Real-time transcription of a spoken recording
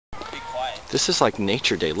This is like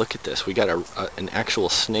Nature Day. Look at this. We got an actual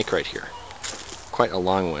snake right here. Quite a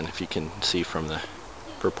long one, if you can see from the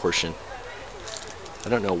proportion. I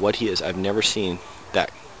don't know what he is. I've never seen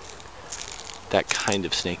that kind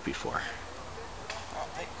of snake before.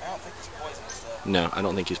 I don't think he's poisonous though. No, I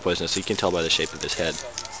don't think he's poisonous. You can tell by the shape of his head.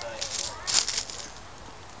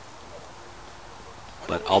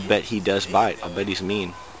 But I'll bet he does bite. I'll bet he's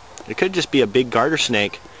mean. It could just be a big garter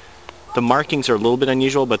snake. The markings are a little bit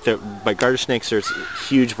unusual, but garter snakes, there's a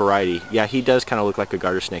huge variety. Yeah, he does kind of look like a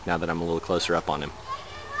garter snake now that I'm a little closer up on him.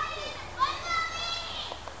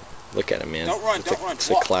 Look at him, man. Don't run, don't run. It's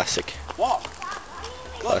a classic. Walk.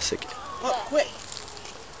 Classic. Look, quick.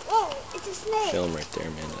 Whoa, it's a snake. Film right there,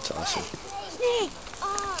 man. That's awesome. Snake.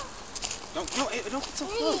 Oh. Don't get so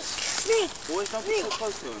close. Snake. Boys, don't get so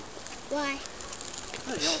close to him. Why?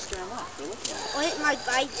 No, you don't scare him off. They're looking at him. Why it might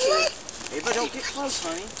bite you? Hey, but don't get close,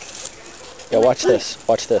 honey. Yeah, watch this.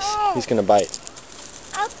 Watch this. He's gonna bite.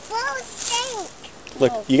 A full snake.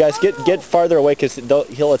 Look, you guys get farther away because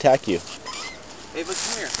he'll attack you. Hey, but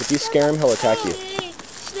come here. If you scare him, he'll attack you.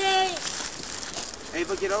 Snake. Hey,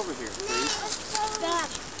 but get over here, please. Stop.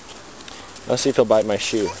 Let's see if he'll bite my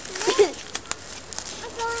shoe. I'm going to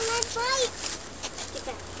bite. Get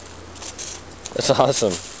back. That's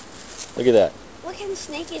awesome. Look at that. What kind of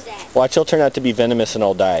snake is that? Watch, he'll turn out to be venomous and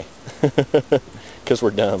I'll die. Because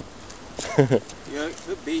we're dumb. Yeah, it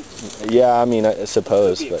could be. Yeah, I mean, I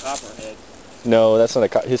suppose. Could be a But copperhead. no, that's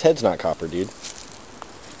not his head's not copper, dude.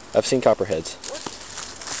 I've seen copperheads.